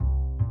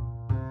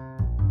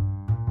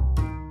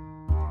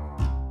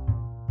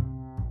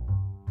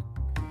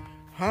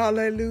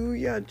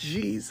Hallelujah,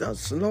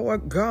 Jesus.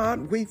 Lord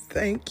God, we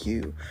thank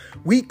you.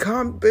 We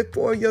come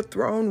before your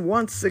throne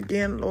once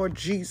again, Lord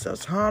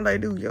Jesus.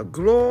 Hallelujah.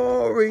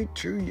 Glory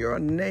to your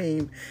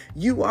name.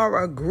 You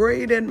are a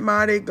great and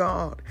mighty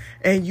God,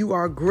 and you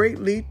are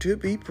greatly to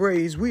be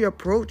praised. We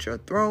approach your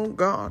throne,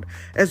 God,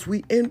 as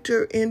we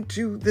enter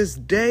into this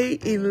day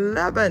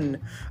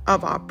 11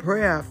 of our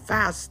prayer,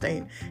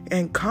 fasting,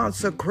 and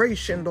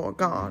consecration, Lord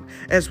God,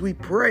 as we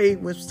pray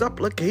with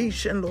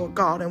supplication, Lord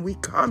God, and we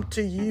come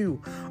to you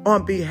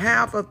on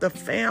behalf of the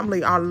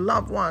family, our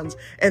loved ones,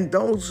 and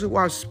those who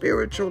are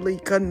spiritually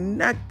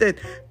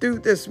connected through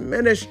this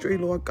ministry,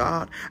 Lord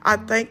God. I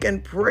thank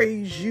and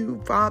praise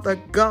you, Father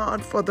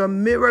God, for the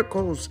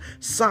miracles,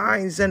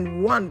 signs,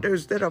 and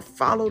wonders that have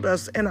followed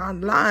us in our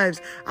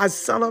lives. I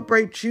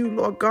celebrate you,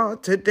 Lord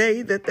God,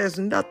 today that there's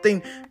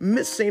nothing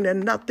missing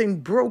and nothing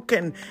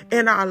broken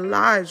in our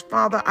lives.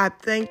 Father, I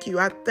thank you.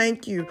 I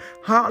thank you.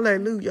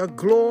 Hallelujah.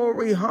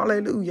 Glory.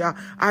 Hallelujah.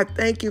 I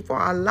thank you for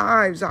our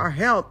lives, our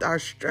health, our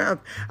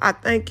strength. I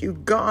thank you,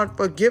 God,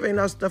 for giving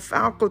us the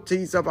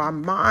faculties of our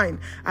mind.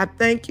 I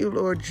thank you,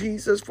 Lord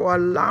Jesus, for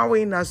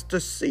allowing us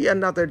to see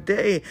another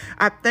day.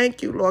 I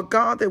thank you, Lord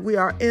God, that we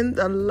are in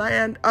the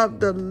land of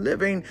the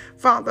living.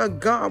 Father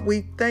God,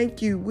 we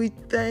thank you. We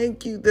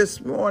thank you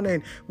this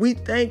morning. We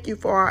thank you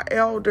for our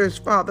elders,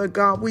 Father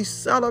God. We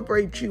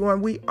celebrate you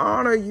and we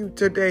honor you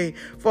today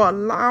for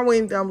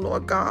allowing them,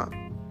 Lord God,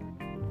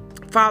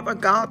 Father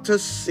God, to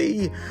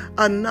see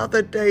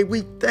another day.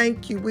 We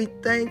thank you. We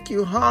thank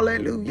you.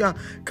 Hallelujah.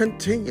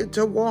 Continue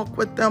to walk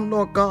with them,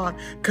 Lord God.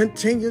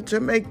 Continue to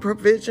make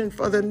provision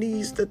for the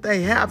needs that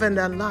they have in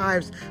their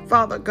lives.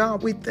 Father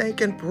God, we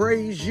thank and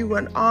praise you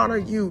and honor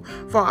you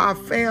for our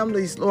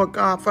families, Lord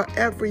God, for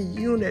every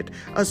unit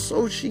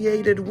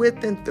associated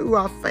with and through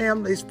our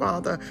families,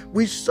 Father.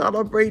 We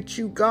celebrate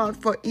you, God,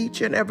 for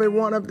each and every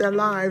one of their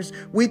lives.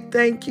 We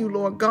thank you,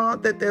 Lord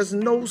God, that there's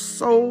no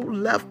soul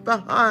left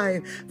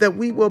behind,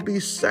 that we will be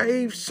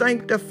saved,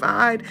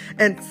 sanctified,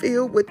 and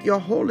filled with your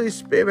Holy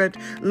Spirit.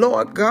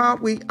 Lord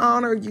God, we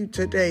honor you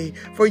today,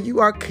 for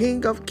you are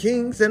King of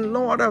kings and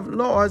Lord of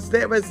lords.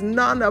 There is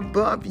none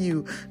above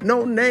you,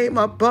 no name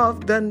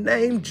above the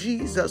name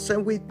Jesus.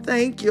 And we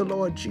thank you,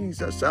 Lord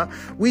Jesus.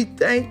 We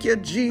thank you,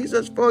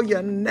 Jesus, for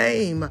your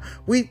name.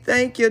 We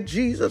thank you,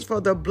 Jesus, for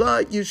the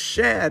blood you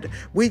shed.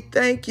 We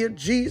thank you,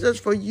 Jesus,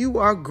 for you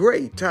are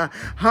great.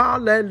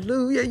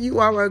 Hallelujah. You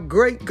are a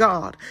great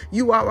God.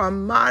 You are a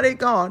mighty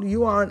God.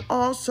 You are an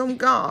awesome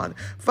God.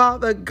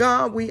 Father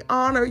God, we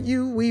honor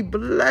you. We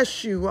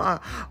bless you.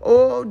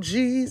 Oh,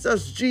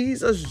 Jesus,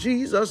 Jesus,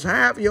 Jesus,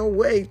 have your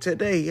way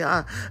today.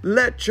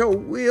 Let your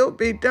will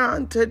be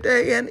done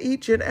today in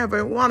each and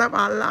every one of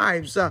our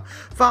lives.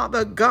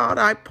 Father God,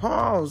 I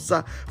pause,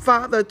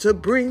 Father, to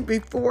bring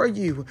before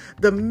you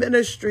the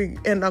ministry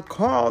and the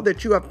call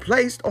that you have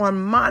placed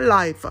on my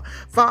life.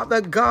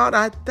 Father God,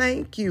 I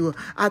thank you.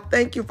 I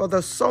thank you for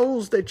the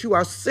souls that you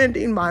are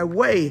sending my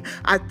way.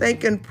 I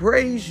thank and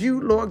praise you,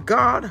 Lord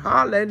God.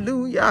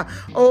 Hallelujah.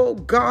 Oh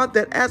God,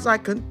 that as I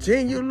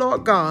continue,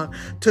 Lord God,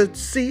 to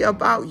see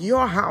about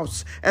your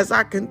house, as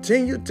I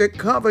continue to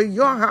cover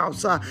your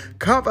house,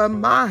 cover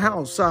my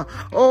house,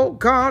 oh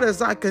God,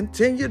 as I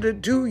continue to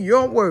do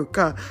your work,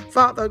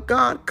 Father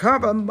God,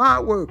 cover my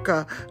work,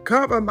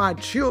 cover my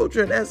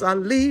children as I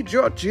lead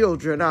your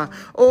children.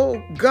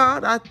 Oh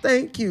God, I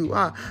thank you.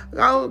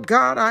 Oh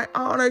God, I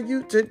honor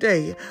you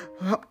today.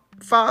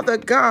 Father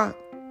God,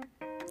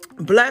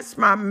 bless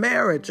my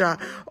marriage.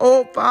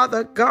 Oh,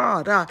 Father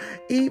God,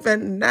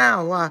 even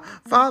now,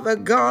 Father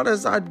God,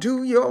 as I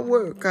do your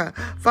work,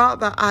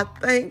 Father, I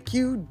thank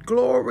you.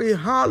 Glory.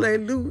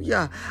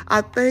 Hallelujah.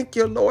 I thank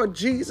you, Lord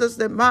Jesus,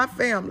 that my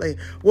family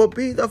will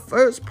be the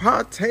first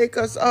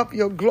partakers of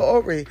your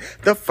glory,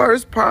 the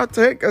first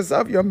partakers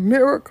of your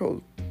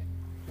miracles,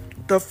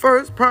 the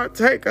first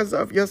partakers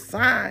of your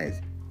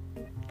signs,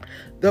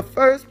 the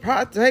first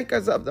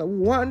partakers of the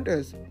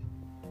wonders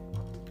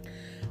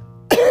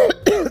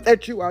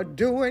that you are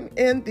doing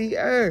in the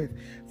earth.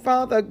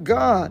 Father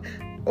God,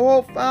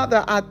 oh,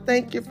 Father, I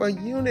thank you for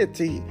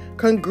unity,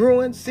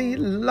 congruency,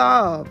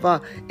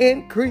 love.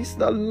 Increase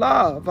the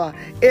love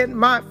in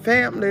my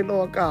family,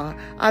 Lord God.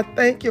 I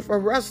thank you for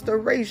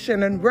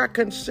restoration and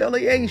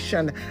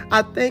reconciliation.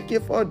 I thank you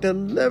for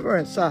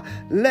deliverance.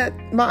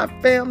 Let my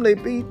family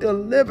be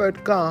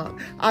delivered, God.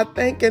 I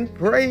thank and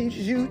praise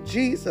you,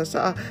 Jesus,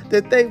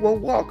 that they will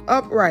walk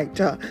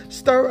upright.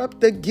 Stir up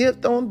the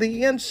gift on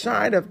the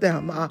inside of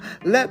them.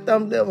 Let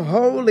them live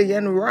holy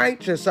and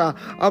righteous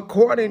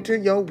according to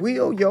your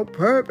will, your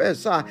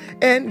purpose,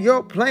 and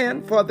your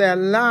plan for their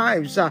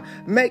lives.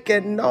 Make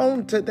it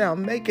known to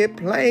them. Make it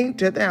plain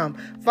to them.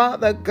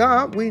 Father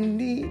God, we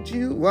need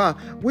you.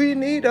 We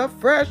need a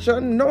fresh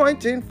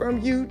anointing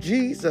from you,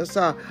 Jesus.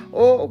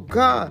 Oh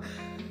God,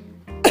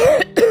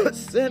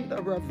 send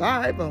a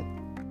revival.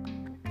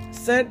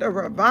 Send a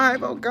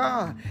revival,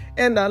 God,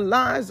 in the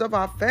lives of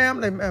our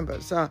family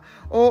members.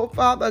 Oh,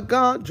 Father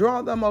God,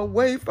 draw them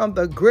away from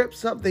the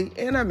grips of the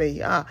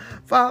enemy.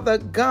 Father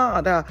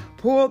God,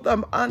 pull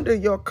them under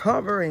your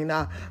covering.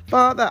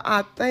 Father,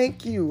 I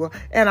thank you,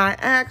 and I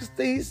ask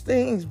these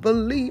things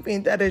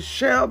believing that it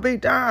shall be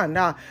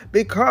done,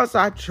 because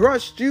I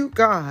trust you,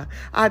 God.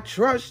 I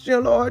trust you,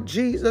 Lord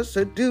Jesus,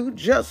 to do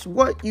just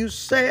what you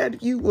said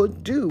you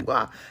would do.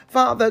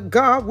 Father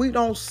God, we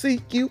don't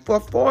seek you for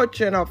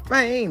fortune or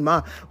fame.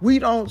 We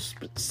don't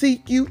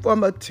seek you for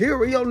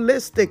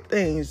materialistic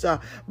things,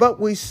 but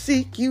we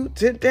seek you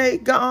today,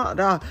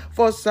 God,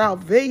 for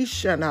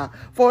salvation.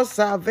 For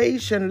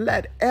salvation,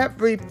 let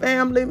every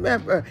family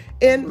member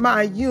in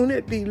my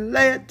unit be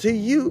led to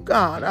you,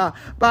 God,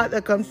 by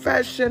the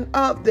confession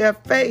of their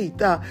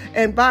faith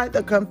and by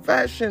the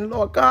confession,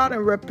 Lord God,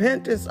 and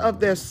repentance of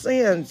their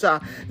sins,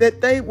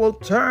 that they will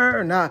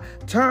turn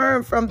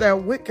from their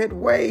wicked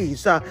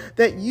ways,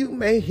 that you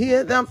may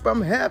hear them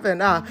from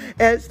heaven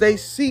as they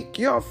seek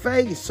your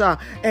face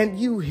and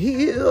you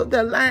heal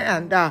the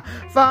land.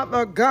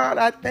 Father God,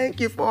 I thank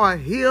you for a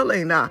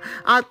healing.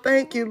 I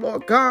thank you,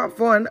 Lord God,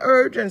 for an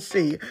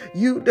urgency.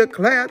 You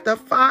declared the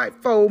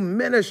fivefold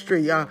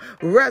ministry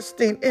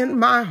resting in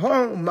my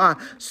home.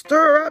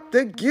 Stir up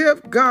the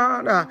gift,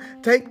 God.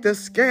 Take the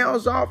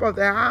scales off of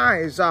their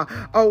eyes.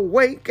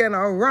 Awake and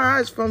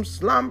arise from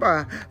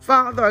slumber.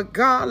 Father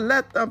God,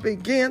 let them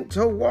begin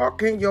to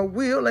walk in your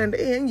will and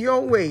in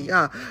your way.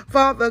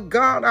 Father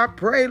God, I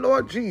pray,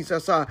 Lord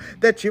Jesus,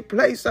 that you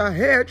place a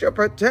hedge of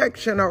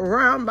protection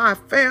around my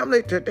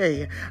family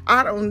today.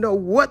 I don't know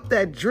what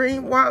that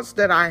dream was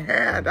that I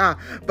had,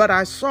 but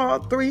I saw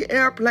 3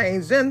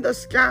 airplanes in the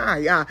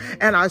sky,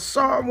 and I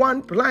saw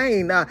one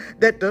plane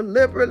that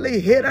deliberately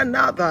hit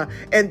another,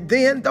 and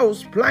then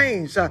those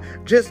planes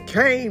just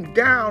came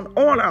down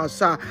on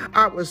us.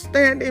 I was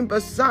standing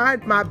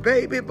beside my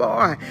baby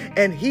boy,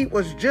 and he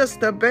was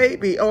just a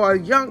baby or a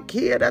young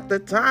kid at the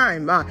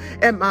time,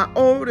 and my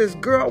oldest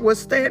girl was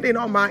standing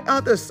on my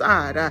other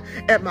side,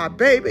 and my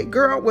baby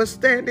girl was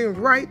standing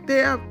right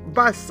there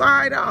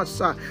beside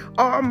us,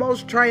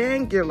 almost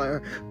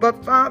triangular.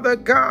 But Father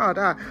God,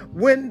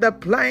 when the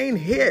plane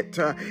hit,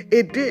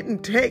 it didn't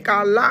take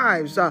our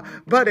lives,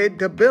 but it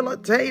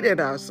debilitated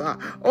us.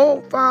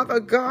 Oh, Father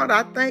God,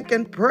 I thank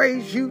and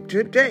praise you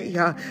today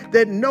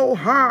that no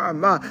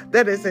harm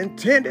that is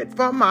intended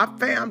for my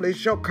family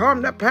shall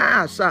come to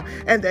pass,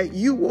 and that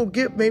you will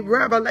give me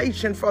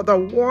revelation for the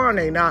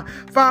warning,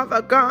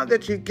 Father God,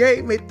 that you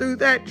gave me through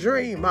that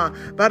dream.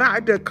 But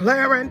I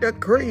declare and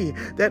decree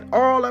that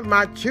all of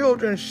my children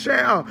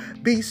shall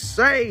be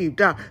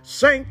saved,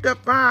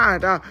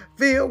 sanctified,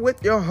 filled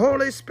with your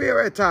Holy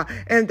Spirit,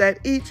 and that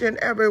each and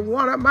every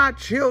one of my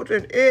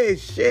children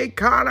is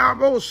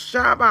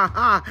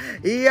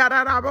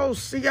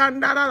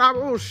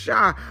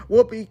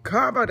will be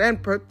covered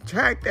and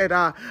protected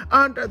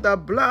under the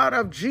blood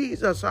of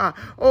Jesus.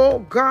 Oh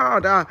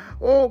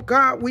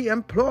God, we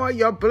implore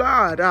your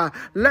blood.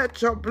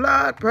 Let your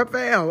blood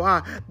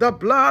prevail. The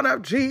blood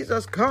of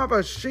Jesus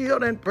cover,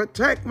 shield, and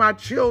protect my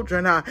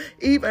children.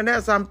 Even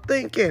as I'm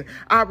thinking,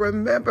 I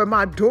remember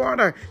my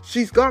daughter.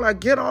 She's going to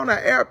get on an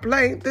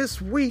airplane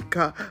this week.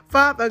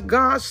 Father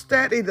God,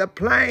 steady the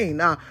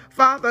plane.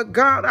 Father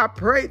God, I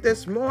pray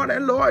this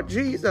morning, Lord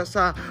Jesus,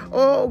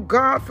 oh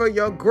God, for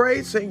your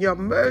grace and your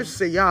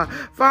mercy.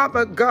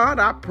 Father God,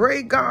 I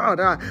pray, God,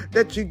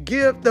 that you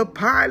give the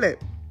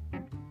pilot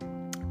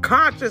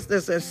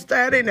consciousness and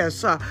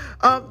steadiness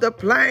of the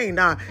plane.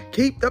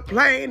 Keep the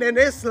plane in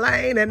its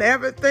lane and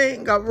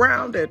everything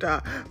around it.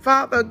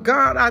 Father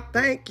God, I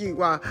thank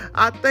you.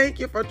 I thank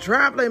you for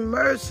traveling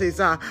mercies.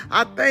 I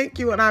thank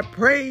you and I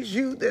praise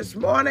you this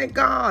morning,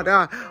 God.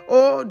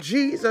 Oh,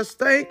 Jesus,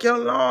 thank you,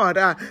 Lord.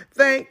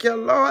 Thank you,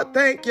 Lord.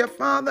 Thank you,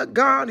 Father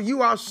God.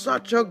 You are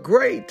such a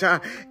great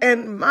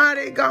and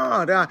mighty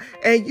God,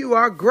 and you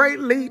are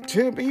greatly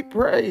to be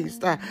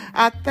praised.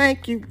 I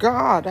thank you,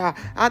 God.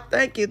 I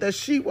thank you that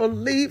she will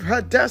leave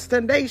her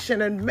destination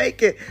and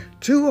make it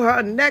to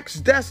her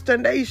next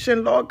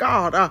destination, Lord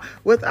God,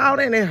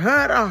 without any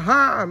hurt or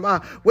harm,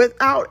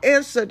 without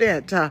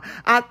incident.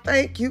 I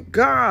thank you,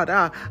 God.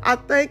 I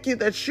thank you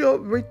that she'll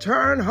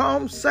return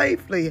home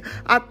safely.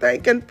 I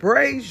thank and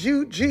praise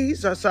you,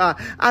 Jesus.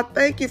 I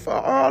thank you for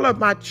all of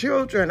my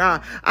children.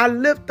 I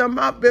lift them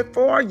up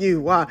before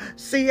you.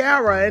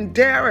 Sierra and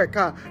Derek,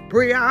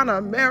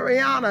 Brianna,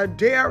 Mariana,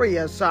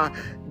 Darius,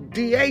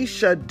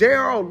 Deasha,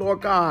 Daryl,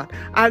 Lord God.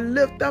 I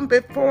lift them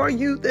before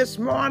you this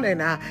morning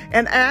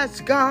and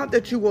ask, God,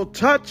 that you will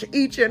touch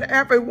each and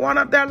every one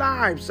of their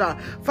lives.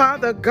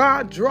 Father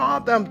God, draw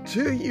them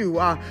to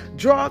you.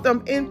 Draw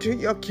them into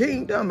your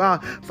kingdom.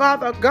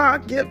 Father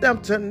God, give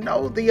them to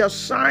know the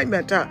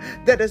assignment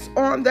that is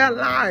on their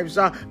lives.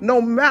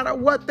 No matter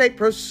what they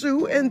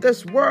pursue in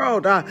this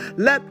world,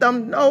 let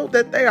them know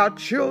that they are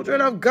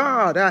children of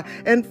God.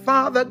 And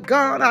Father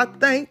God, I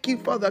thank you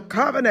for the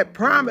covenant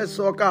promise,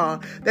 Lord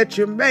God, that that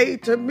you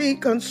made to me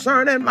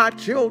concerning my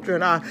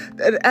children,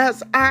 that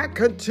as I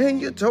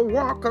continue to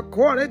walk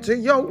according to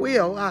your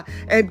will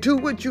and do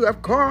what you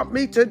have called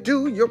me to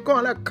do, you're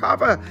going to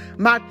cover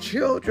my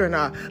children.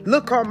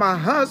 Look on my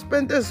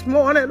husband this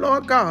morning,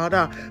 Lord God.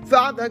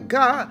 Father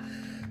God,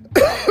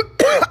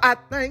 I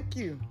thank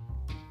you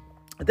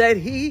that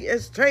he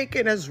is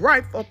taking his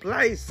rightful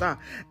place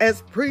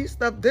as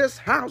priest of this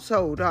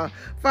household.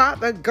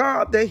 Father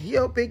God, that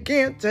he'll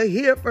begin to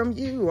hear from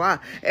you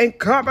and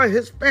cover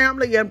his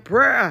family in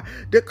prayer,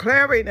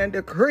 declaring and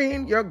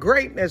decreeing your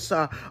greatness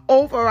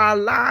over our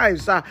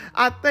lives.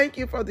 I thank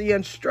you for the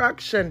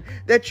instruction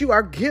that you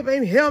are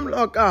giving him,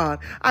 Lord God.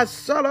 I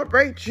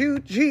celebrate you,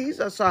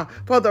 Jesus,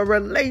 for the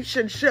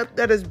relationship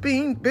that is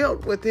being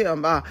built with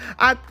him.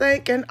 I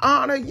thank and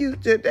honor you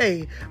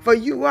today, for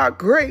you are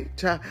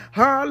great.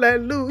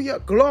 Hallelujah.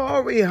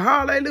 Glory.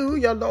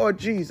 Hallelujah, Lord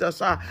Jesus.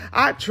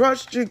 I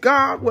trust you,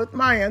 God, with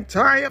my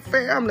entire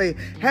family.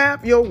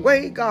 Have your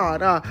way,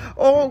 God.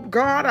 Oh,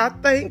 God, I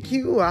thank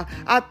you.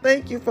 I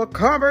thank you for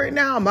covering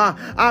them.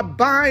 I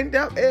bind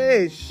up. I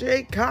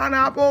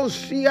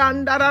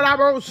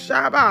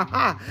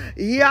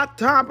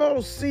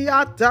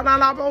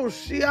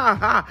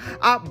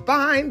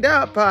bind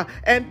up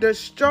and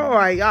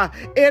destroy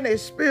any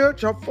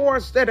spiritual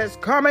force that is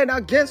coming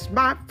against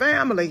my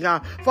family.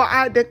 For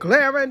I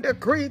declare and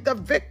decree the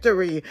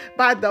victory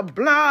by the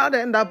blood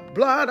and the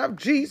blood of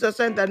Jesus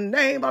in the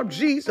name of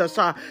Jesus.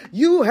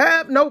 You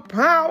have no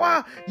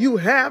power. You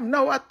have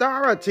no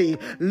authority.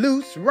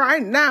 Loose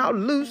right now.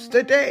 Loose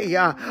today.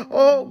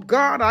 Oh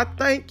God, I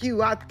thank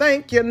you. I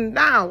thank you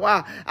now.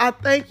 I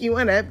thank you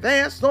in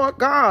advance, Lord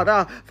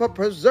God, for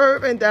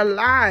preserving their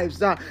lives,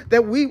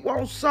 that we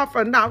won't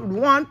suffer not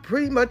one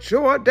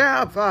premature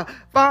death.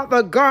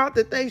 Father God,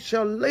 that they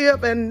shall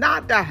live and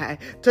not die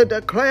to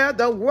declare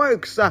the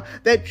works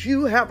that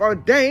you have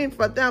ordained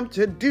for them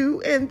to do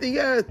in the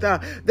earth.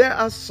 Their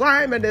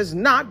assignment is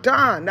not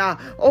done.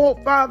 Oh,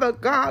 Father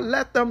God,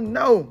 let them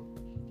know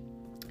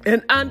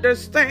and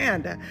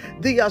understand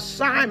the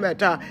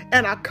assignment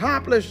and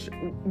accomplish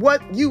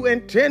what you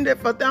intended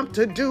for them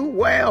to do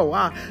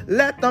well.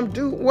 Let them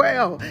do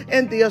well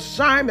in the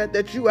assignment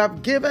that you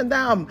have given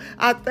them.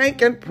 I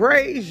thank and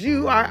praise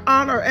you. I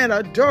honor and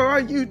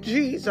adore you,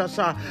 Jesus,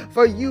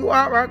 for you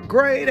are a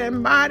great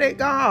and mighty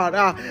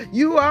God.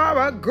 You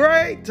are a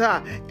great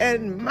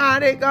and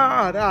mighty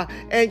God,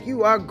 and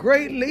you are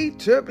greatly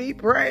to be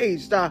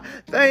praised.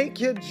 Thank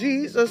you,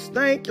 Jesus.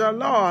 Thank you,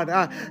 Lord.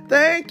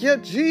 Thank you,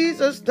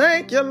 Jesus.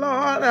 Thank you,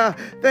 Lord.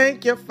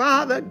 Thank you,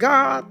 Father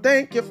God.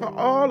 Thank you for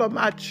all of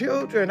my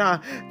children.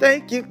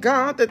 Thank you,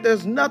 God, that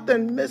there's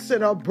nothing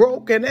missing or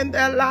broken in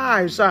their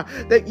lives,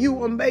 that you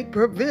will make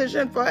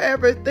provision for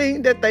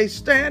everything that they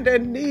stand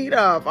in need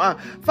of.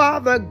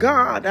 Father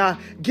God,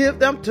 give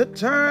them to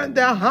turn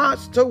their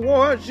hearts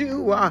towards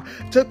you,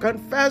 to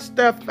confess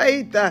their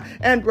faith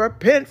and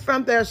repent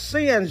from their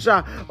sins.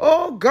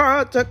 Oh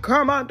God, to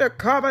come under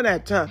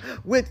covenant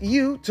with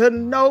you, to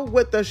know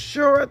with the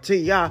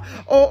surety,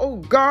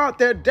 oh God,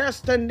 their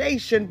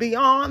destination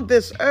beyond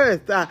this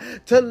earth,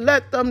 to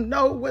let them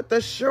know with the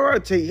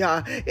surety,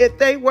 if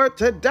they were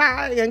to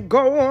die and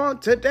go on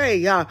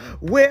today,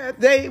 where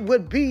they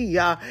would be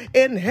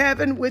in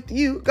heaven with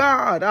you,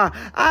 God.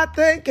 I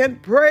thank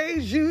and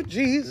praise you,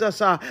 Jesus,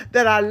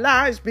 that our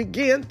lives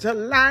begin to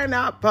line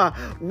up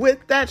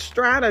with that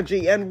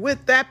strategy and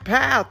with that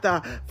path.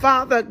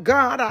 Father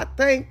God, I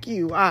thank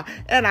you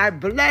and I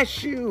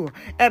bless you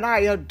and I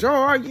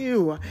adore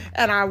you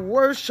and I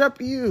worship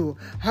you.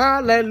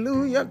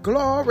 Hallelujah.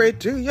 Glory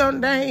to your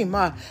name.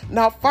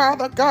 Now,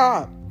 Father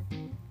God,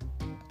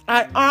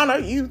 I honor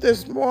you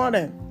this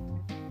morning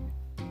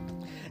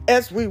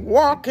as we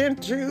walk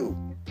into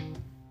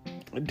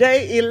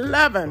day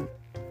 11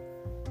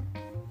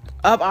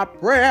 of our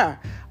prayer,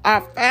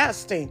 our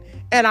fasting,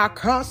 and our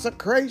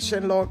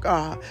consecration, Lord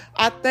God.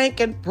 I thank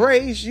and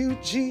praise you,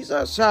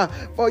 Jesus,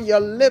 for your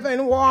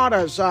living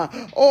waters.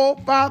 Oh,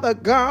 Father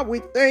God, we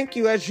thank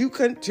you as you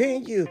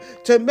continue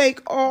to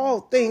make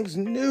all things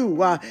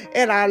new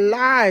in our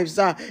lives,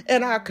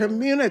 in our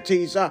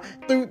communities,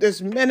 through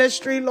this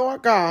ministry,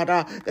 Lord God,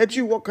 that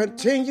you will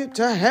continue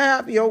to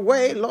have your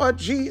way, Lord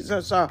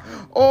Jesus.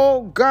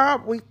 Oh,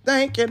 God, we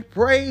thank and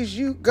praise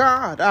you,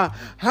 God.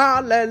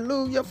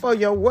 Hallelujah for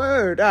your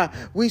word.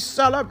 We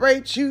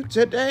celebrate you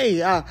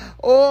today.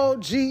 Oh,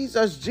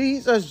 Jesus,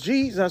 Jesus,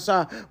 Jesus.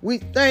 We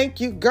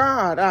thank you,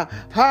 God.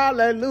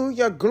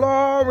 Hallelujah.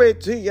 Glory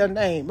to your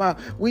name.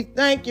 We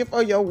thank you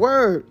for your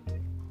word.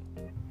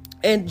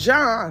 In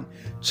John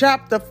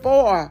chapter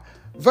 4,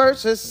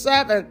 verses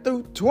 7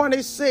 through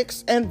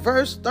 26 and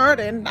verse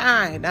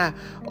 39.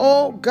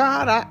 Oh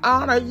God, I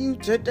honor you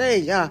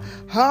today.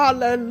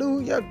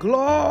 Hallelujah.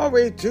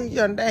 Glory to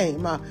your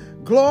name.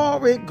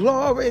 Glory,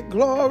 glory,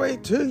 glory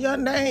to your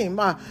name.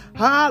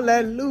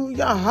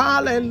 Hallelujah,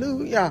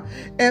 hallelujah.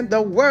 And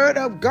the word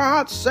of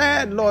God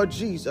said, Lord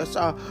Jesus,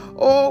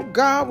 oh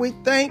God, we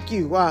thank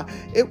you.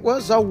 It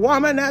was a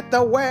woman at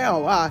the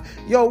well.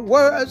 Your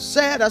word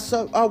said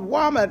a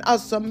woman, a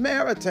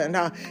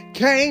Samaritan,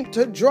 came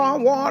to draw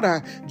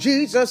water.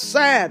 Jesus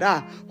said,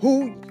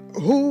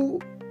 who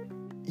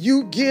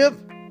you give,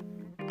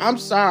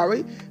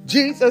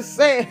 Jesus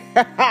said,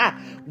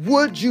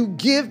 would you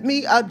give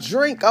me a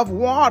drink of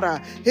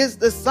water? His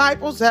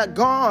disciples had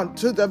gone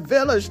to the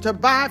village to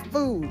buy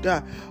food.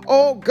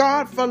 Oh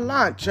God, for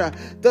lunch.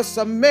 The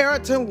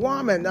Samaritan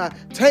woman,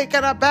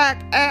 taken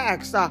aback,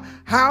 asked,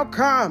 how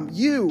come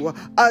you,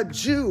 a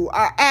Jew,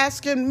 are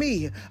asking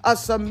me, a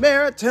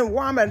Samaritan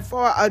woman,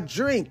 for a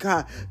drink?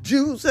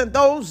 Jews in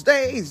those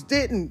days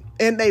didn't,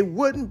 and they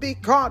wouldn't be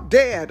caught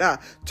dead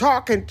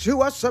talking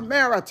to a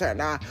Samaritan.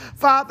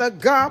 Father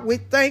God, we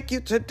thank you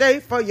today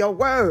for your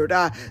word.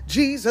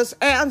 Jesus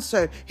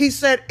answered. He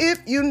said, if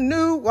you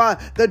knew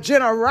the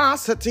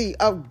generosity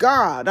of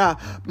God,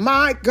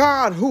 my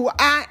God, who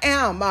I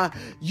am,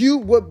 you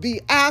would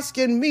be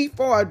asking me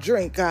for a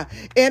drink.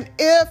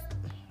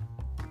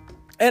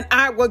 And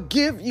I will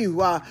give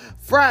you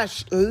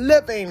fresh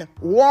living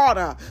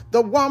water.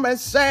 The woman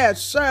said,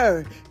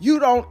 sir, you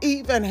don't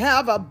even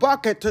have a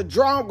bucket to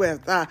draw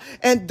with,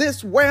 and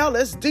this well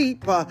is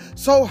deep.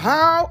 So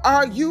how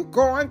are you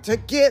going to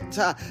get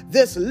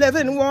this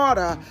living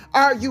water?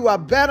 Are you a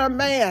better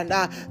man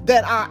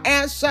than our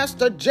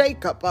ancestor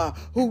Jacob,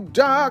 who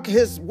dug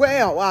his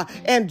well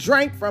and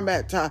drank from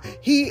it,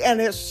 he and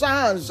his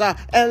sons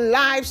and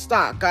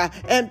livestock,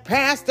 and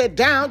passed it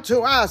down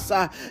to us?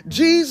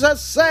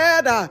 Jesus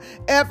said,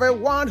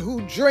 everyone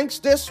who drinks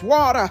this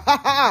water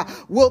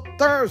will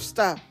thirst.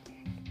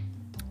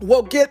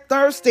 Will get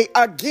thirsty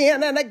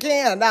again and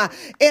again.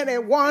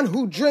 Anyone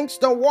who drinks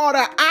the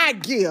water I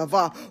give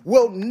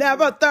will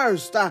never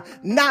thirst,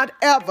 not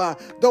ever.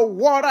 The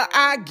water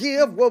I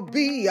give will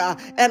be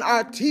an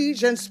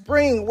artesian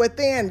spring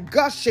within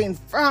gushing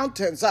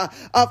fountains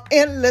of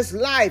endless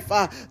life.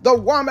 The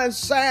woman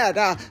said,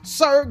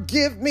 sir,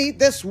 give me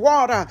this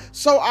water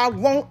so I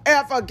won't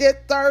ever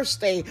get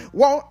thirsty,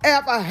 won't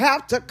ever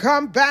have to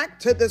come back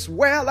to this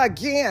well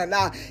again.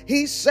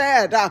 He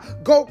said,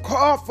 go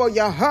call for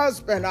your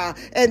husband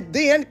and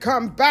then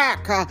come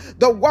back.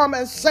 The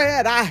woman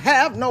said, I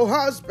have no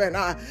husband.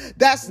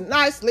 That's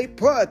nicely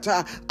put.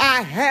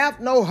 I have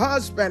no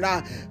husband.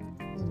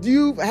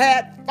 You've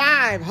had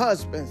 5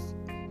 husbands.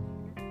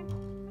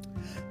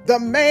 The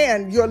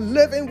man you're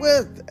living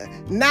with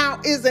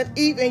now isn't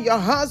even your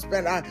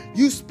husband.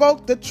 You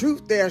spoke the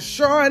truth there.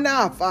 Sure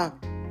enough.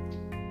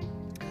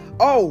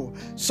 Oh,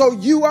 so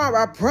you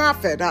are a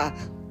prophet.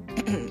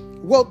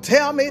 Well,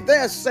 tell me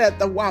this, said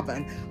the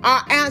woman.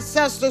 Our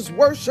ancestors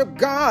worship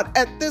God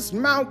at this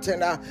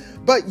mountain,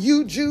 but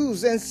you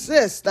Jews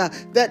insist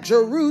that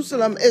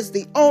Jerusalem is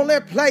the only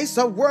place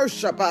of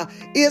worship.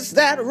 Is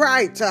that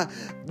right?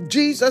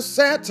 Jesus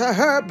said to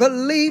her,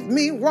 believe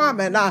me,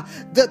 woman,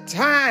 the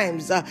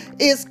time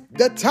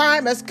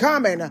is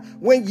coming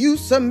when you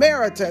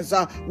Samaritans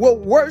will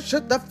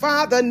worship the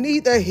Father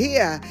neither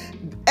here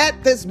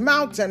at this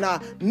mountain,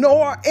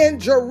 nor in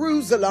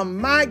Jerusalem.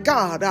 My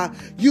God,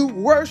 you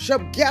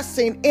worship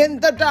guessing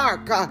in the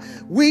dark.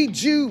 We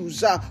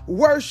Jews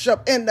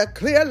worship in the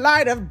clear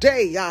light of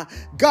day.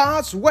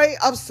 God's way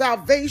of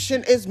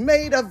salvation is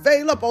made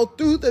available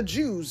through the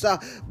Jews,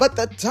 but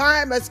the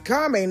time is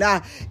coming.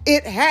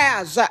 It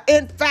has,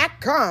 in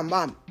fact,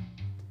 come.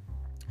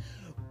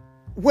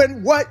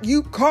 When what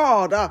you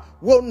called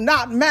will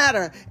not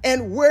matter,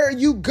 and where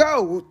you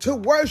go to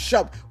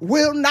worship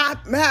will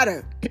not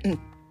matter.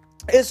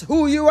 It's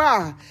who you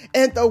are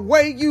and the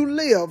way you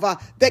live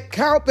that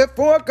count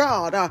before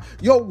God.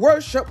 Your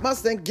worship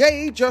must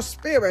engage your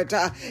spirit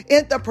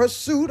in the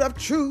pursuit of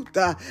truth.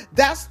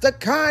 That's the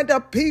kind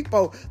of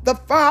people the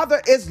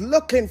Father is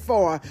looking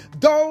for.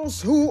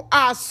 Those who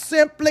are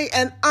simply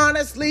and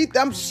honestly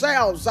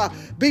themselves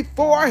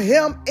before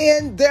Him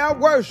in their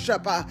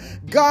worship.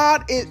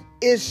 God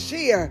is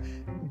sheer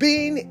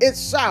being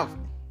itself.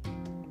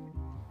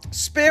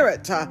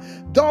 Spirit.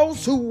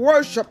 Those who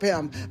worship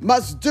Him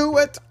must do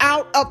it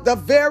out of the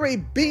very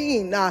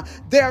being,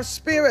 their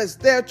spirits,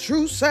 their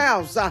true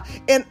selves,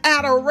 in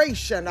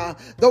adoration.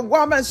 The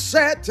woman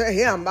said to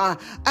him,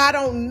 I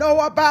don't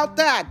know about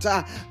that.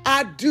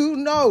 I do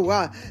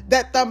know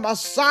that the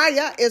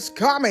Messiah is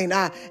coming,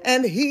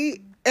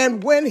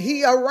 and when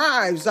He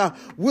arrives,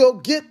 we'll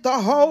get the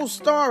whole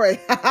story.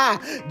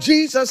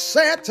 Jesus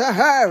said to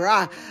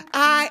her,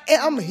 I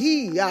am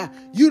He.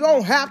 You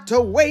don't have to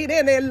wait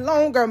any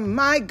longer,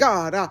 my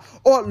God,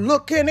 or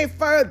look any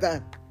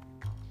further.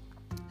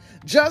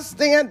 Just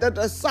then the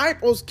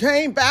disciples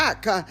came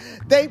back.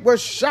 They were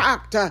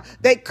shocked.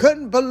 They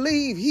couldn't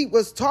believe He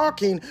was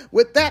talking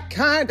with that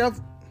kind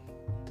of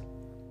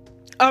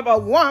a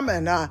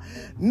woman.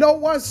 No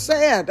one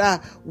said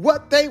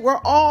what they were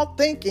all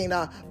thinking,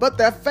 but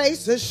their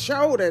faces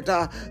showed it.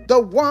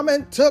 The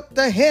woman took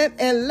the hint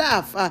and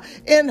left.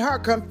 In her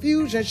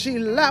confusion, she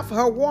left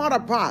her water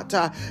pot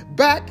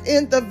back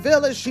in the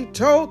village, she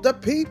told the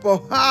people,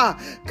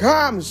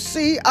 come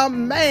see a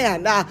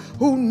man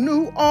who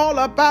knew all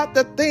about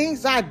the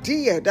things I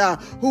did,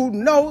 who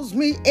knows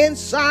me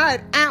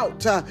inside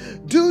out.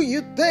 Do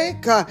you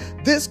think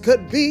this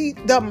could be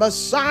the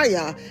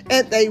Messiah?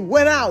 And they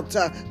went out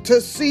to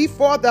see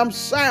for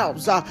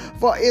themselves,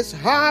 for it's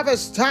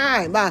harvest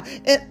time.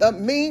 In the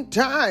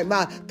meantime,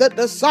 the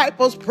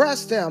disciples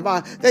pressed him.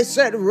 They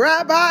said,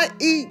 Rabbi,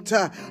 eat.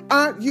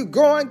 Aren't you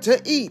going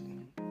to eat?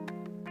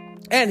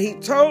 And he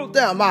told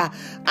them,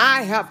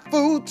 I have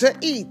food to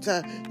eat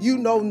you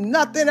know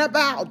nothing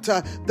about.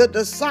 The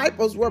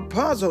disciples were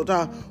puzzled.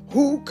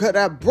 Who could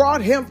have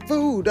brought him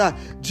food?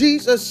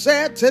 Jesus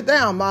said to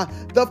them,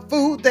 the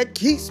food that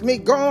keeps me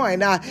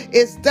going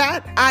is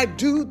that I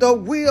do the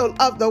will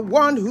of the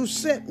one who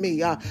sent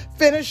me,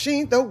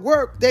 finishing the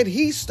work that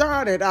he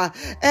started.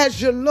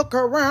 As you look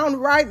around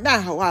right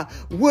now,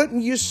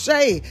 wouldn't you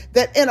say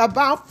that in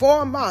about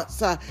 4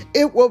 months,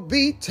 it will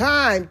be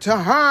time to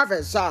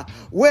harvest?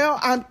 Well,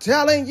 I'm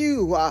telling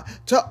you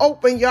to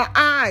open your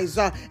eyes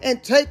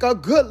and take a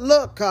good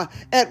look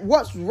at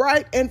what's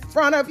right in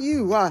front of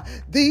you.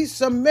 These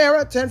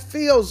Samaritan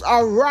fields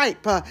are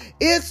ripe.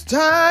 It's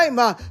time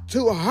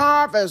to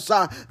harvest.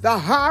 The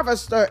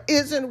harvester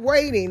isn't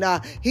waiting.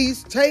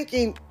 He's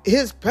taking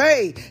his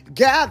pay,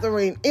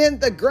 gathering in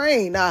the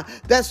grain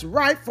that's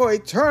right for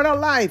eternal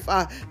life.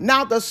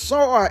 Now the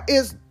sower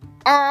is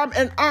arm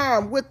in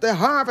arm with the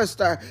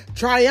harvester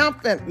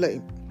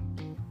triumphantly.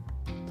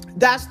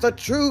 That's the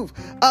truth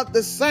of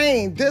the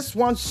saying, this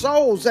one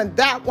sows and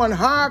that one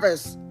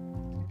harvests.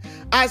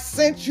 I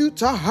sent you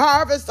to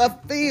harvest a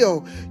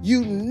field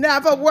you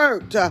never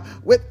worked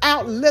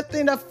without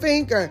lifting a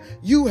finger.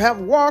 You have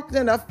walked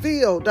in a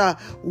field,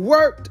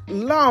 worked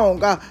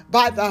long and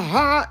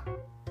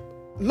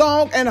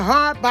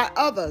hard by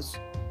others.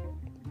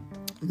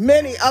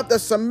 Many of the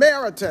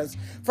Samaritans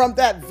from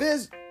that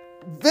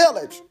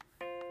village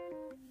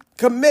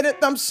committed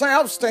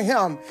themselves to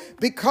him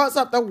because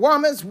of the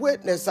woman's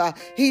witness.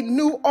 He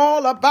knew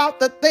all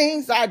about the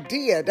things I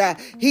did.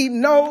 He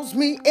knows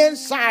me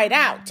inside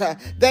out.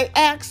 They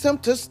asked him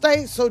to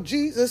stay, so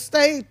Jesus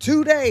stayed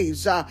 2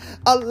 days. A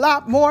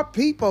lot more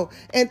people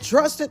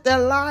entrusted their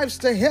lives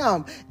to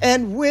him.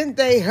 And when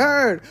they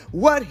heard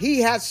what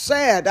he had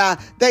said,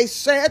 they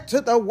said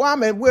to the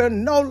woman, we're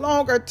no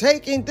longer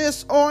taking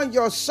this on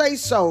your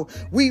say-so.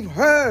 We've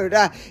heard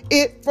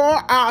it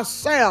for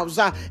ourselves,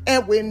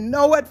 and we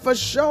know it for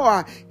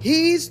sure.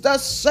 He's the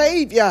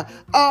Savior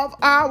of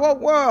our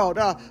world.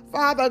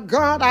 Father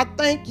God, I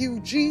thank you,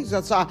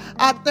 Jesus.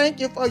 I thank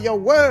you for your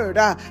word.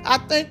 I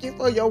thank you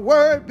for your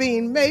word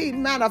being made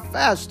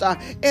manifest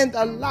in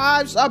the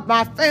lives of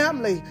my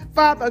family.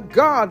 Father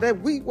God,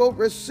 that we will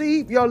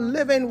receive your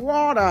living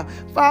water.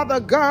 Father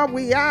God,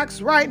 we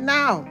ask right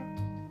now,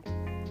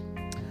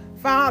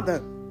 Father,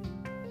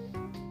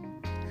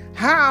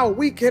 how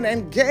we can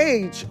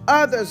engage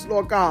others,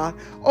 Lord God.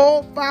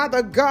 Oh,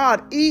 Father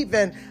God,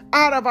 even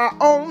out of our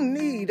own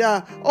need.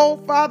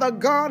 Oh, Father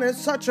God, in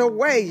such a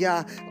way,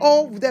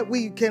 that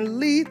we can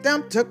lead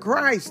them to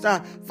Christ.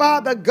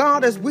 Father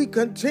God, as we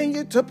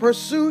continue to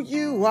pursue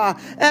you,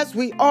 as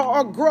we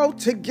all grow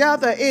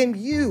together in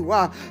you.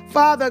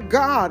 Father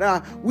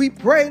God, we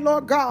pray,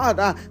 Lord God,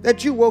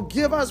 that you will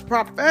give us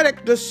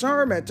prophetic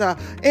discernment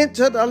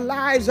into the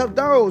lives of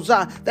those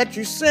that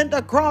you send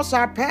across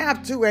our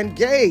path to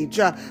engage.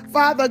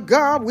 Father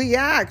God, we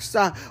ask,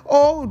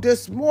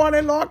 this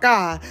morning, Lord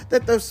God,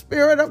 that the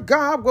Spirit of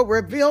God will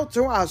reveal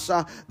to us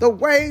the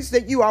ways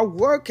that you are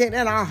working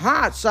in our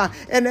hearts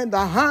and in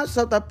the hearts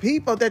of the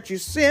people that you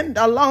send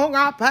along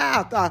our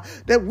path,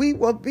 that we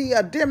will be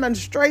a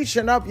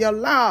demonstration of your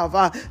love,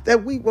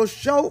 that we will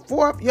show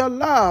forth your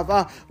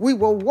love, we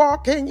will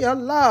walk in your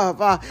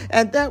love,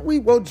 and that we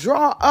will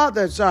draw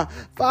others.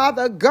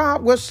 Father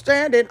God, we're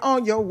standing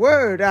on your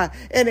word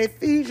in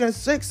Ephesians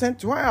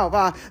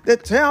 6:12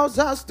 that tells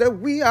us that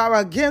we are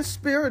against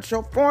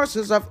spiritual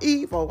forces of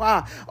evil.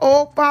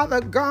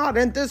 Father God,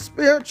 in this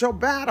spiritual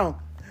battle,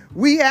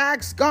 we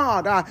ask,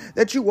 God,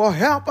 that you will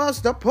help us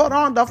to put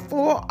on the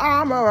full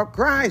armor of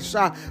Christ.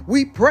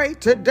 We pray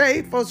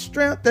today for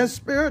strength and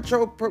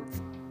spiritual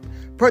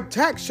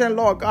protection,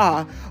 Lord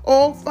God.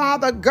 Oh,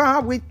 Father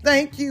God, we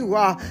thank you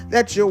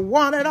that you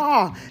won it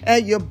all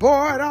and you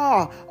bore it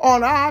all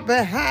on our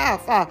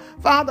behalf.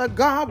 Father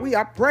God, we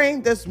are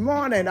praying this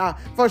morning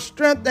for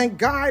strength and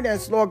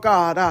guidance, Lord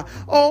God.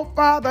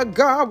 Father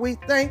God, we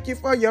thank you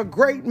for your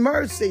great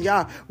mercy.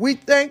 We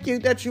thank you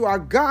that you are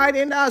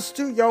guiding us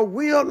to your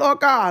will, Lord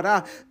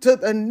God, to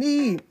the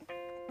need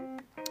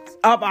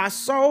of our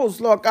souls,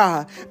 Lord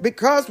God,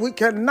 because we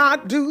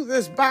cannot do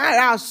this by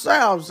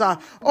ourselves.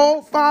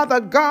 Father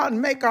God,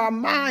 make our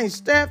minds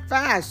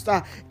steadfast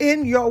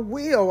in your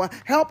will.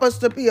 Help us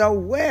to be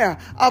aware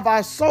of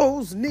our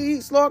soul's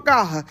needs, Lord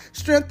God.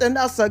 Strengthen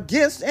us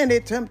against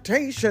any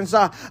temptations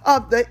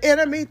of the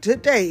enemy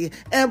today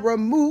and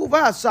remove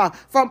us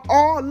from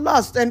all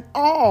lust and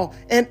all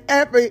and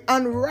every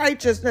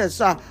unrighteousness.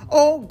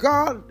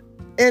 God,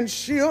 and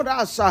shield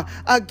us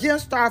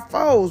against our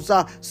foes,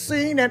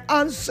 seen and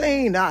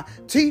unseen.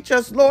 Teach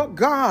us, Lord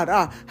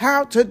God,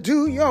 how to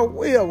do your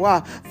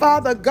will.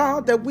 Father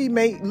God, that we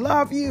may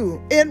love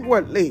you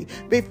inwardly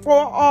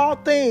before all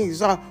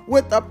things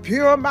with a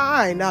pure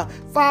mind.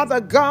 Father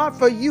God,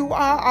 for you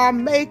are our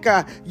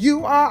maker.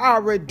 You are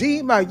our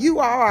redeemer. You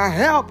are our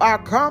help,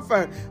 our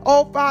comfort.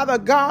 Oh, Father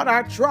God,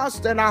 our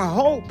trust and our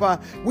hope.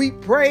 We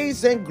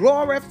praise and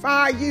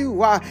glorify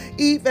you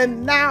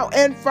even now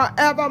and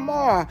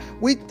forevermore.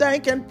 We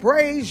thank and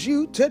praise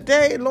you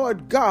today,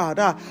 Lord God.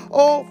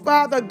 Oh,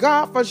 Father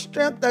God, for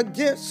strength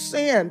against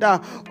sin.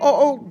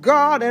 Oh,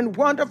 God, in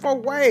wonderful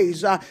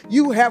ways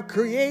you have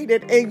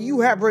created and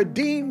you have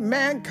redeemed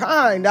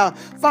mankind.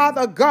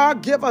 Father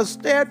God, give us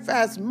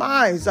steadfast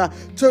minds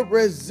to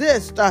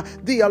resist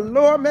the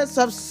allurements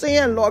of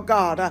sin, Lord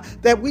God,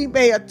 that we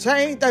may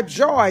attain the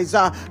joys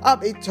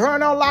of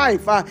eternal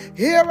life.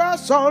 Hear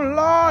us, oh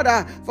Lord,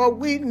 for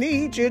we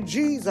need you,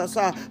 Jesus.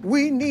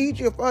 We need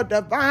you for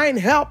divine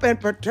help and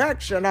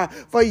protection,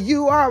 for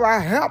you are our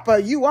helper.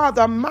 You are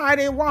the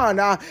mighty one,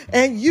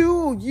 and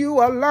you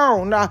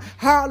alone.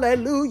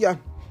 Hallelujah.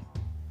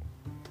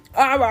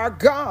 Our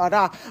God,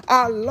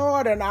 our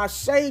Lord and our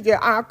Savior,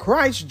 our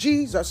Christ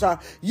Jesus.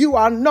 You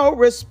are no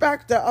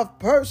respecter of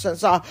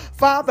persons.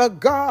 Father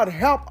God,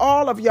 help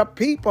all of your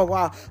people.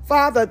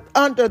 Father,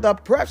 under the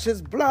precious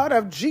blood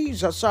of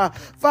Jesus.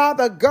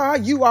 Father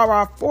God, you are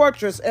our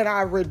fortress and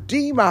our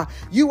Redeemer.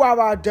 You are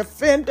our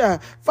defender.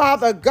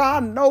 Father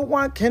God, no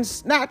one can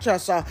snatch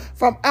us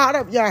from out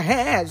of your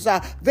hands.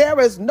 There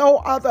is no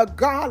other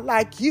God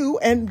like you,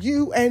 and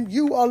you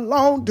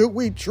alone do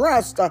we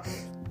trust.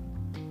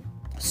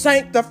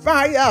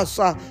 Sanctify us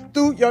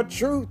through your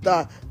truth,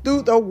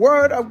 through the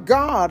word of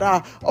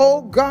God.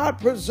 Oh God,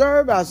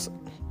 preserve us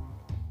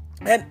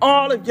and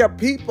all of your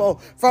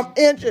people from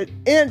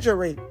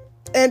injury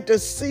and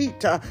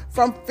deceit,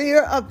 from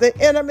fear of the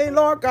enemy,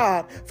 Lord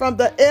God, from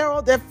the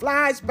arrow that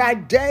flies by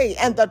day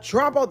and the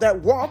trouble that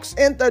walks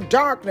in the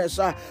darkness.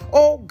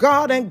 Oh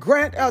God, and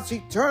grant us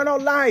eternal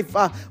life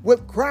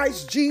with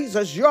Christ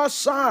Jesus, your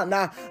Son,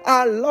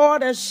 our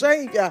Lord and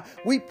Savior.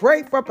 We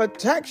pray for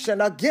protection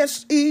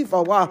against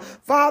evil.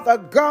 Father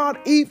God,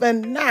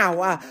 even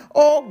now,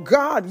 oh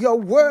God, your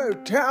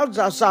word tells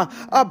us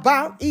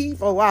about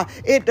evil.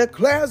 It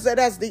declares it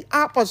as the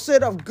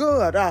opposite of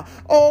good.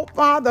 Oh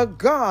Father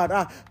God,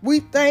 we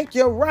thank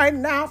you right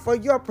now for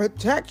your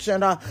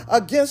protection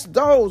against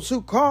those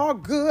who call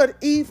good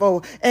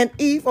evil and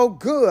evil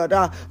good.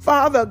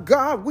 Father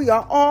God, we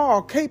are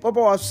all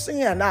capable of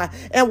sin,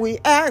 and we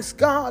ask,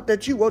 God,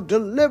 that you will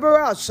deliver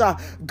us,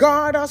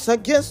 guard us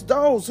against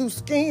those who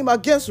scheme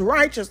against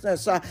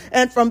righteousness,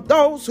 and from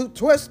those who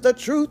twist the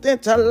truth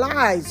into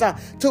lies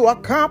to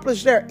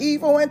accomplish their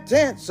evil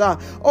intents.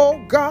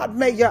 Oh God,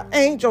 may your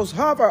angels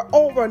hover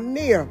over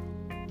near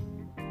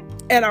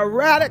and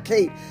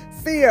eradicate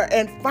fear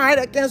and fight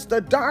against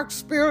the dark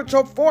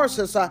spiritual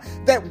forces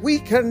that we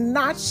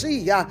cannot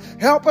see.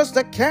 Help us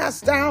to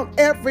cast down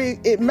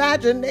every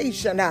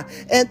imagination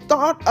and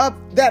thought of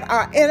that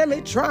our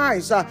enemy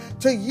tries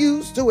to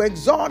use to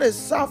exalt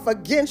itself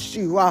against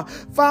you.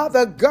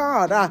 Father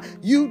God,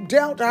 you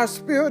dealt our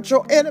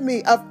spiritual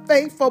enemy a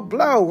faithful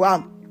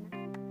blow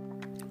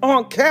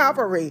on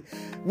Calvary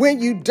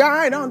when you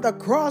died on the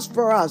cross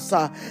for us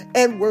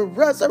and were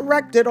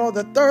resurrected on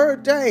the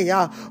third day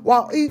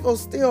while evil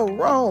still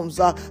roams.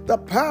 The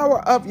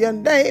power of your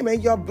name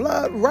and your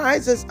blood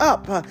rises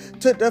up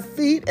to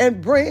defeat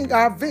and bring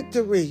our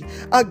victory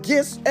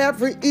against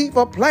every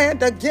evil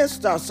planned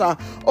against us.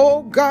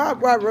 Oh God,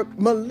 where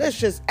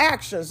malicious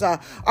actions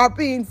are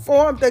being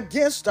formed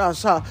against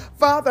us.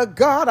 Father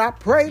God, I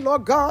pray,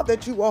 Lord God,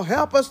 that you will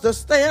help us to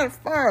stand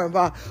firm.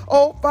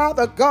 Oh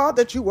Father God,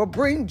 that you will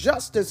bring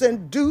justice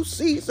in due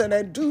season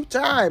and due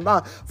time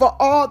for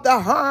all the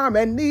harm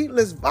and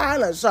needless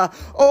violence.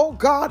 Oh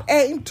God,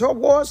 aim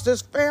towards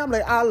this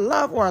family, our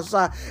loved ones,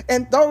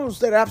 and those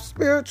that have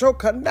spiritual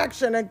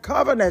connection and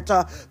covenant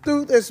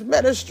through this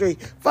ministry.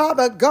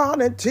 Father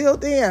God, until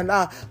then,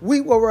 we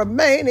will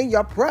remain in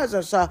your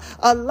presence,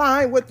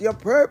 aligned with your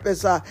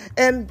purpose,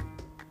 and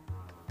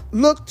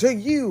look to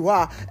you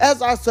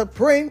as our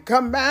supreme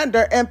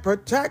commander and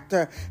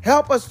protector.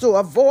 Help us to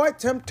avoid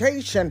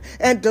temptation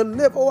and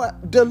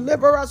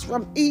deliver us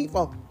from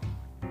evil.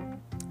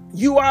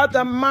 You are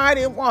the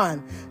mighty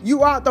one.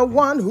 You are the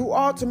one who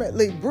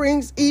ultimately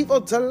brings evil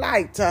to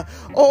light.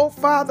 Oh,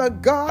 Father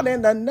God,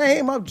 in the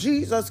name of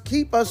Jesus,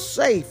 keep us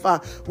safe.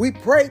 We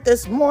pray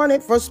this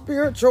morning for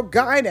spiritual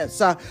guidance.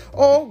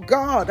 Oh,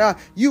 God,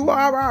 you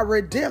are our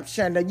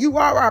redemption. You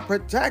are our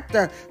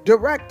protector.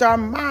 Direct our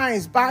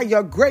minds by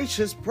your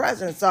gracious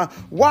presence.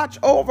 Watch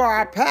over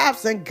our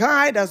paths and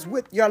guide us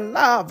with your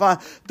love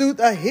through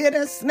the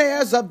hidden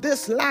snares of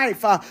this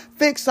life.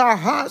 Fix our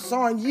hearts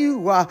on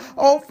you.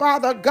 Oh,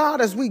 Father God,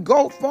 as we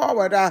go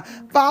forward,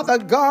 Father Father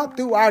God,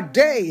 through our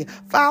day,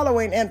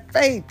 following in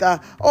faith.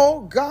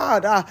 Oh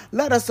God,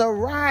 let us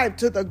arrive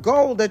to the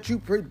goal that you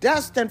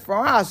predestined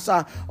for us.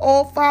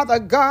 Oh Father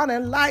God,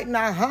 enlighten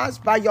our hearts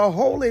by your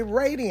holy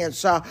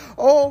radiance.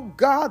 Oh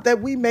God, that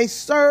we may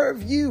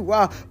serve you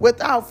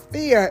without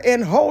fear,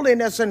 in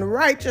holiness and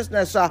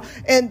righteousness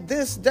in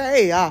this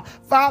day.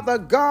 Father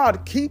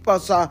God, keep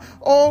us,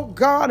 oh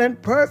God, in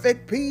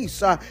perfect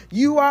peace.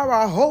 You are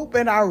our hope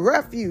and our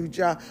refuge.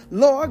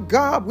 Lord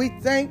God, we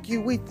thank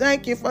you. We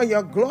thank you for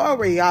your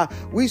glory.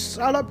 We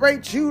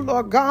celebrate you,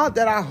 Lord God,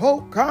 that our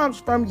hope comes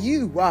from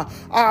you.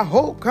 Our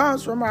hope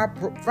comes from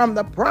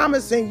the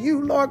promise in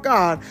you, Lord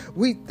God.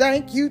 We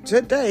thank you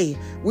today.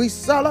 We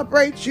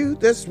celebrate you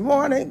this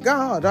morning,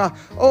 God.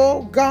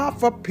 Oh God,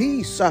 for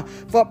peace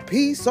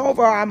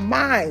over our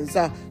minds.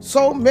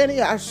 So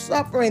many are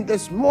suffering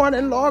this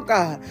morning, Lord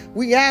God.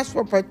 We ask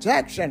for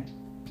protection.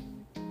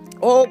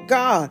 Oh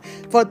God,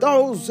 for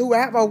those who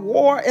have a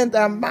war in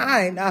their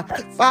mind,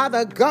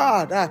 Father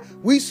God,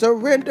 we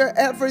surrender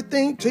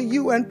everything to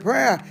you in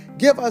prayer.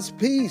 Give us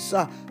peace.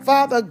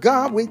 Father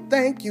God, we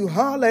thank you.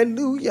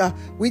 Hallelujah.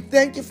 We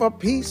thank you for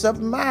peace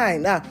of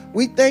mind.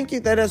 We thank you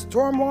that as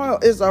turmoil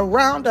is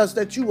around us,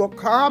 that you will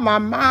calm our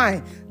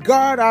mind,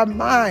 guard our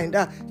mind,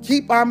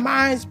 keep our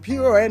minds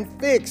pure and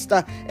fixed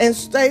and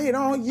stayed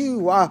on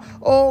you.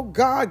 Oh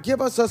God,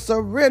 give us a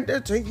surrender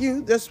to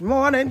you this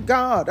morning,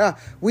 God.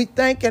 We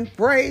thank and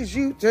praise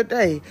you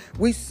today.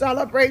 We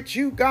celebrate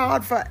you,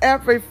 God, for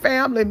every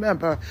family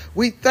member.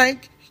 We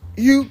thank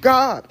you,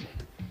 God,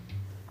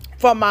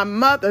 for my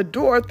mother,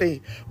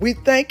 Dorothy. We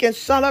thank and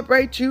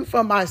celebrate you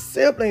for my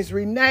siblings,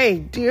 Renee,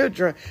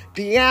 Deirdre,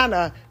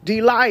 Deanna,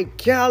 Delight,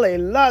 Kelly,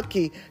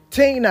 Lucky,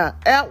 Tina,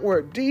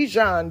 Edward,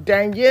 Dijon,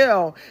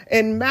 Danielle,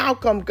 and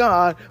Malcolm,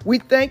 God. We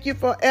thank you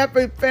for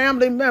every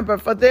family member,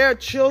 for their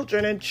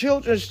children and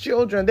children's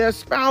children, their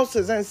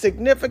spouses and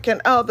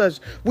significant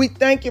others. We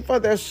thank you for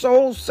their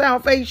soul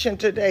salvation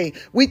today.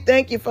 We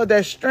thank you for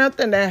their strength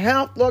and their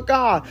health, Lord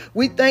God.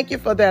 We thank you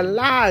for their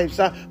lives.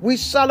 We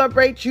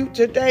celebrate you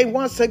today.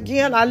 Once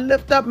again, I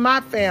lift up my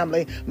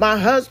family, my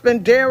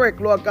husband, Derek,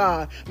 Lord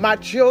God, my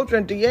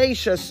children,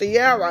 Deasia,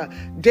 Sierra,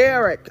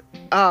 Derek,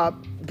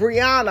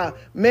 Brianna,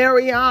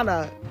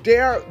 Mariana,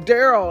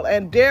 Daryl,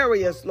 and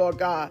Darius, Lord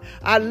God.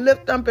 I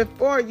lift them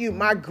before you,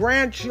 my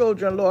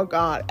grandchildren, Lord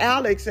God,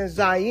 Alex and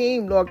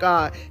Zaim, Lord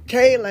God,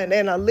 Kaylin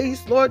and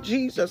Elise, Lord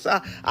Jesus.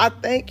 I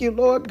thank you,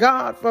 Lord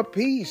God, for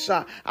peace.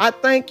 I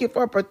thank you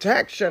for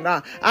protection.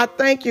 I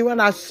thank you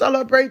and I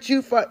celebrate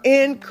you for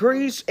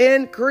increase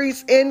in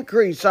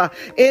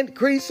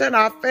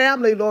our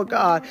family, Lord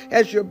God,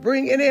 as you're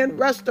bringing in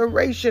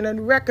restoration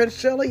and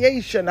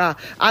reconciliation. I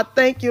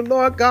thank you,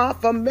 Lord God,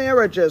 for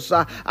marriages.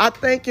 I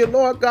thank you,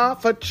 Lord God,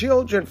 for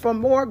children, for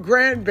more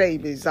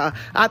grandbabies.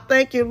 I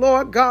thank you,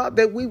 Lord God,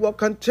 that we will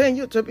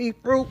continue to be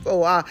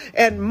fruitful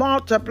and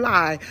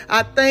multiply.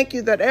 I thank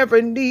you that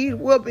every need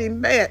will be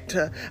met.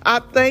 I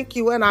thank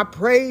you and I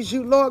praise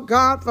you, Lord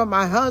God, for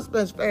my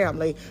husband's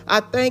family. I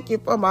thank you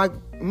for my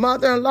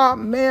mother-in-law,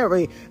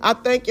 Mary. I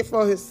thank you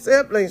for his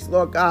siblings,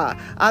 Lord God.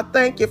 I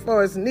thank you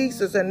for his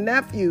nieces and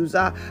nephews.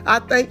 I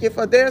thank you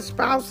for their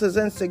spouses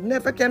and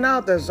significant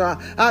others.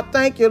 I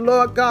thank you,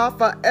 Lord God,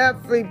 for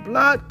every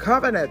blood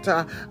covenant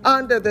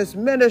under this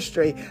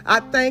ministry. I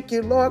thank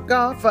you, Lord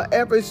God, for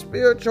every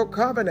spiritual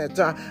covenant.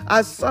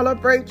 I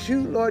celebrate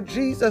you, Lord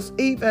Jesus,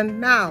 even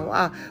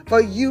now,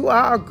 for you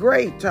are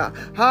great.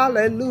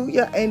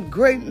 Hallelujah, and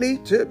greatly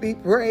to be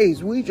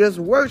praised. We just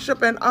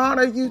worship and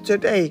honor you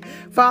today.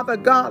 Father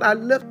God, I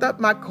lift up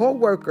my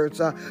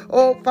co-workers.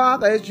 Oh,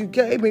 Father, as you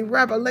gave me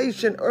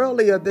revelation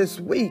earlier this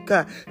week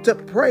to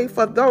pray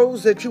for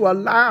those that you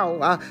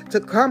allow to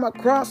come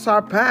across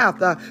our path,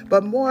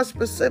 but more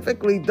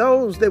specifically,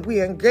 those that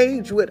we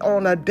engage with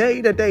on a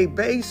day-to-day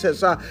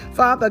basis.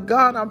 Father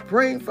God, I'm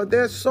praying for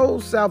their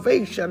soul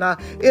salvation.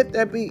 If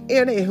there be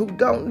any who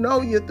don't know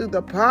you through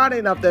the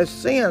pardoning of their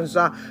sins,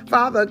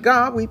 Father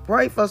God, we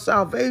pray for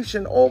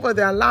salvation over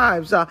their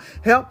lives.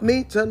 Help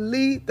me to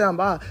lead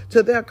them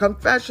to their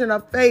confession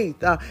of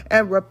faith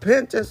and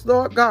repentance,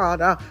 Lord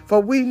God, for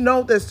we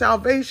know that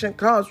salvation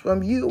comes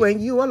from you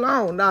and you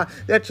alone,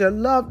 that you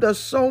loved us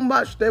so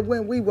much that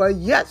when we were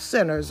yet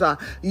sinners,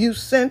 you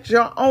sent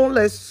your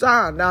only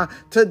son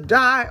to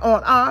die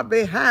on our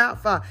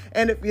behalf.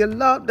 And if you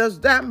loved us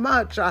that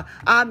much,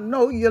 I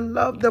know you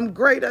love them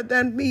greater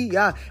than me,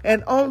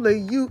 and only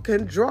you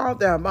can draw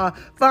them.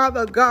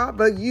 Father God,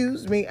 but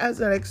use me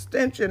as an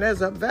extension,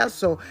 as a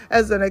vessel,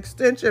 as an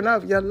extension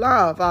of your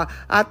love.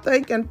 I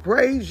thank and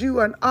praise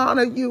you and honor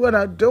you and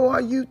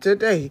adore you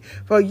today,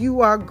 for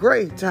you are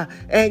great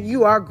and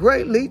you are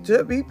greatly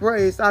to be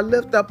praised. I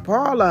lift up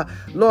Paula,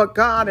 Lord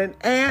God, and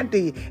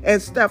Andy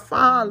and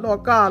Stefan,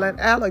 Lord God, and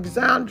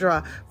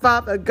Alexandra.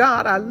 Father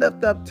God, I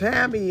lift up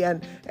Tammy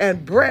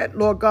and Brett,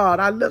 Lord God.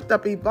 I lift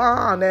up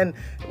Yvonne and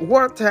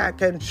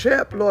Wartak and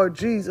Chip, Lord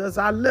Jesus.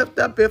 I lift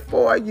up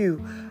before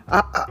you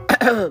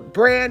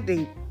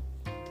Brandy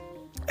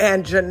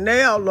and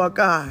Janelle, Lord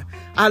God.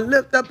 I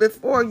lift up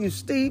before you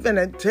Stephen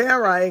and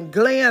Tara and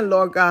Glenn,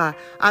 Lord God.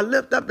 I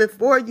lift up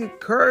before you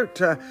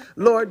Kurt,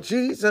 Lord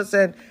Jesus,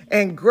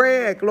 and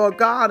Greg, Lord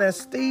God, and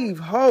Steve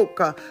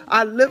Hoke.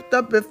 I lift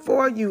up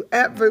before you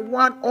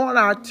everyone on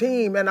our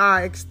team and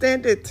our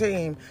extended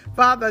team.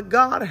 Father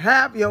God,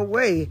 have your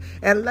way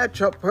and let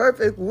your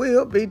perfect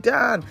will be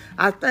done.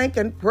 I thank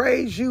and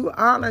praise you,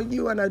 honor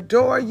you, and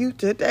adore you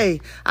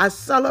today. I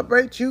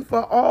celebrate you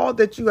for all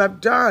that you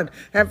have done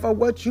and for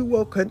what you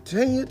will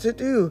continue to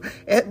do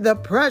in the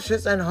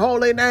precious and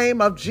holy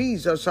name of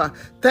Jesus.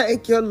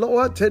 Thank you,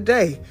 Lord,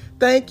 today.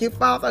 Thank you,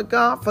 Father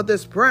God, for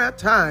this prayer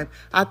time.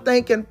 I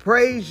thank and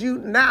praise you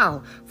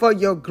now for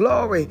your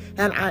glory.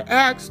 And I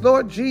ask,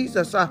 Lord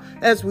Jesus,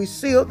 as we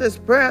seal this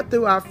prayer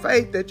through our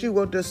faith, that you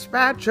will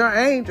dispatch your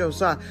angels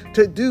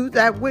to do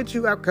that which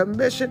you have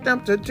commissioned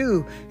them to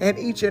do in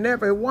each and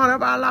every one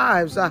of our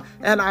lives.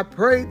 And I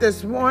pray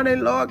this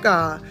morning, Lord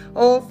God,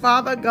 oh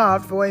Father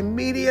God, for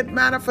immediate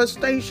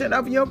manifestation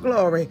of your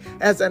glory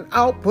as an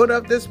output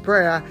of this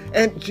prayer.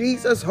 In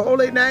Jesus'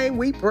 holy name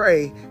we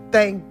pray.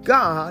 Thank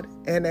God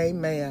and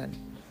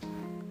amen.